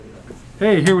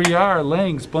Hey, here we are,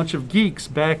 Lang's Bunch of Geeks,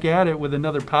 back at it with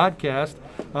another podcast.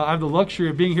 I have the luxury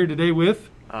of being here today with...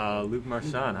 Luke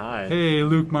Marchand, hi. Hey,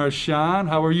 Luke Marchand.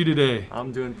 How are you today?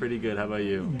 I'm doing pretty good. How about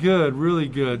you? Good, really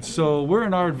good. So we're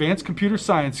in our advanced computer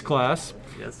science class.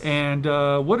 Yes. And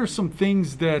what are some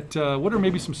things that, what are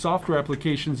maybe some software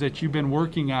applications that you've been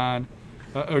working on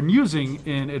or using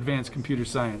in advanced computer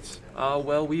science?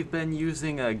 Well, we've been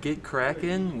using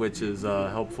GitKraken, which is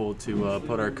helpful to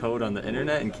put our code on the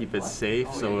internet and keep it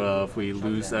safe. So if we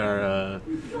lose our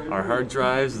hard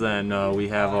drives, then we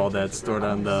have all that stored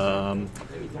on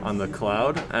the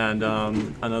cloud. And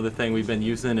another thing we've been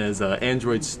using is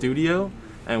Android Studio,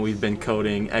 and we've been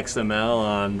coding XML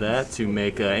on that to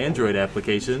make Android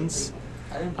applications.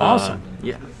 Awesome.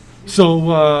 Yeah.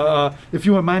 So if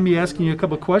you wouldn't mind me asking you a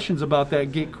couple of questions about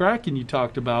that GitKraken you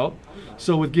talked about.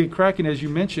 So with GitKraken, as you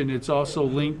mentioned, it's also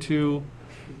linked to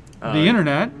the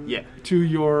internet, Yeah. to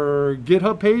your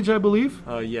GitHub page, I believe.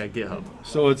 Yeah, GitHub.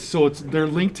 So it's they're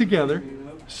linked together.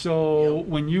 So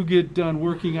when you get done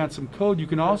working on some code, you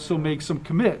can also make some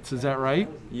commits. Is that right?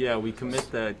 Yeah, we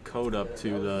commit that code up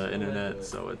to the internet,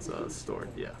 so it's stored.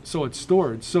 Yeah. So it's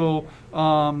stored. So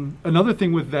another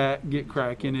thing with that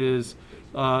GitKraken is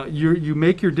you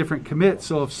make your different commits.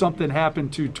 So if something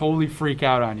happened to totally freak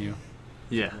out on you,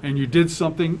 Yeah. and you did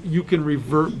something, you can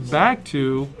revert back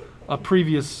to a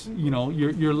previous,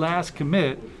 your last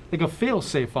commit, like a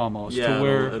fail-safe almost. Yeah, to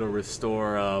where it'll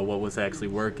restore what was actually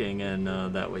working, and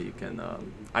that way you can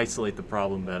isolate the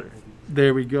problem better.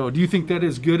 There we go. Do you think that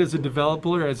is good as a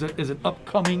developer, as an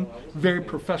upcoming, very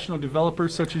professional developer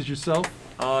such as yourself?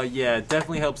 Yeah, it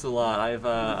definitely helps a lot.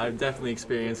 I've definitely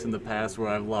experienced in the past where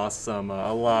I've lost a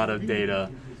lot of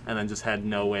data, and then just had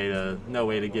no way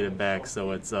to get it back.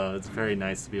 So it's very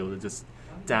nice to be able to just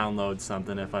download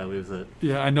something if I lose it.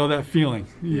 Yeah, I know that feeling.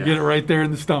 You Yeah. get it right there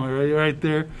in the stomach, right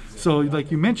there. So,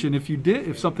 like you mentioned,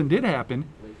 if something did happen,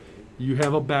 you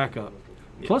have a backup.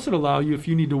 Yeah. Plus, it allows you, if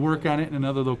you need to work on it in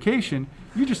another location,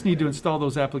 you just need to install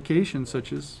those applications,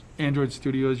 such as Android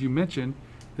Studio, as you mentioned,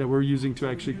 that we're using to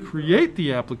actually create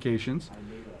the applications.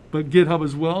 But GitHub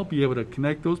as well, be able to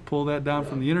connect those, pull that down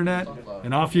from the internet,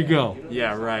 and off you go.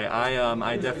 Yeah, right.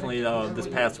 I definitely this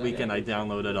past weekend I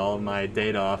downloaded all of my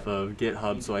data off of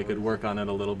GitHub so I could work on it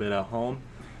a little bit at home,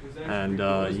 and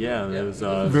yeah, it was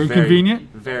Very convenient?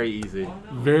 very easy.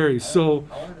 Very. So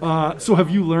have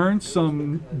you learned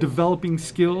some developing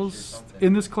skills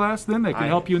in this class then that can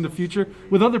help you in the future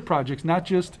with other projects, not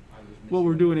just what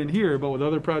we're doing in here, but with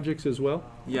other projects as well?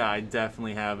 Yeah, I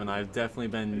definitely have, and I've definitely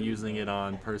been using it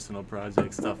on personal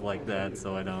projects, stuff like that,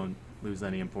 so I don't lose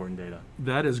any important data.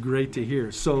 That is great to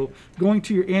hear. So going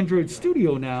to your Android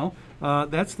Studio now,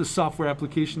 that's the software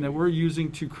application that we're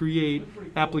using to create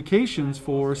applications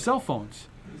for cell phones,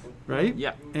 right?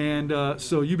 Yeah. And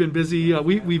so you've been busy.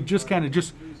 We've just kind of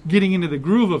just getting into the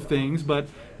groove of things, but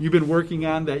you've been working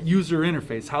on that user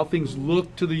interface, how things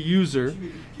look to the user,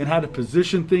 and how to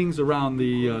position things around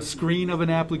the screen of an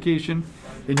application.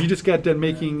 And you just got done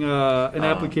making an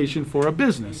application for a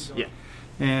business. Yeah.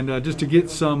 And just to get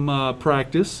some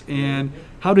practice. And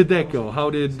how did that go? How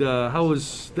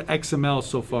was the XML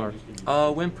so far?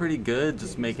 Went pretty good.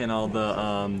 Just making all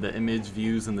the image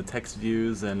views and the text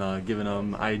views, and giving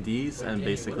them IDs. And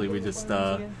basically, we just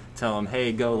tell them,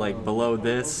 hey, go like below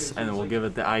this, and then we'll give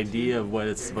it the ID of what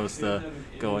it's supposed to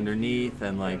go underneath,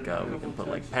 and like we can put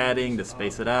like padding to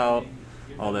space it out.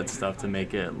 All that stuff to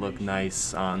make it look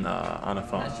nice on a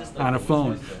phone. On a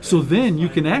phone. So then you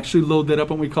can actually load that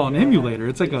up on what we call an emulator.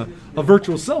 It's like a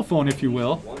virtual cell phone, if you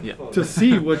will, Yeah. to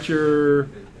see what your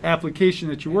application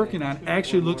that you're working on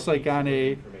actually looks like on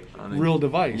a real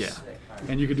device. Yeah.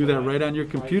 And you can do that right on your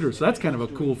computer. So that's kind of a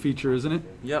cool feature, isn't it?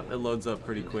 Yep, it loads up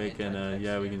pretty quick, and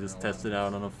yeah, we can just test it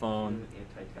out on a phone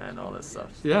and all that stuff.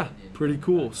 Yeah, pretty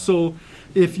cool. So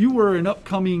if you were an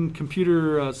upcoming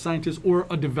computer scientist or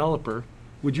a developer,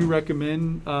 would you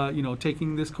recommend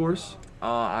taking this course?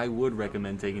 I would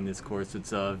recommend taking this course. It's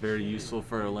very useful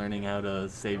for learning how to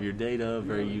save your data,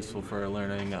 very useful for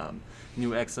learning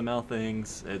new XML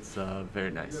things. It's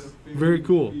very nice. Very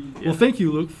cool. Yeah. Well, thank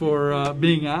you, Luke, for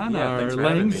being on Yeah, our thanks for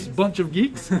having Lang's me. Bunch of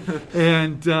Geeks.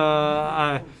 And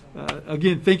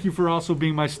again, thank you for also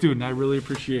being my student. I really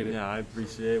appreciate it. Yeah, I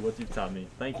appreciate what you've taught me.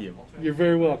 Thank you. You're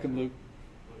very welcome, Luke.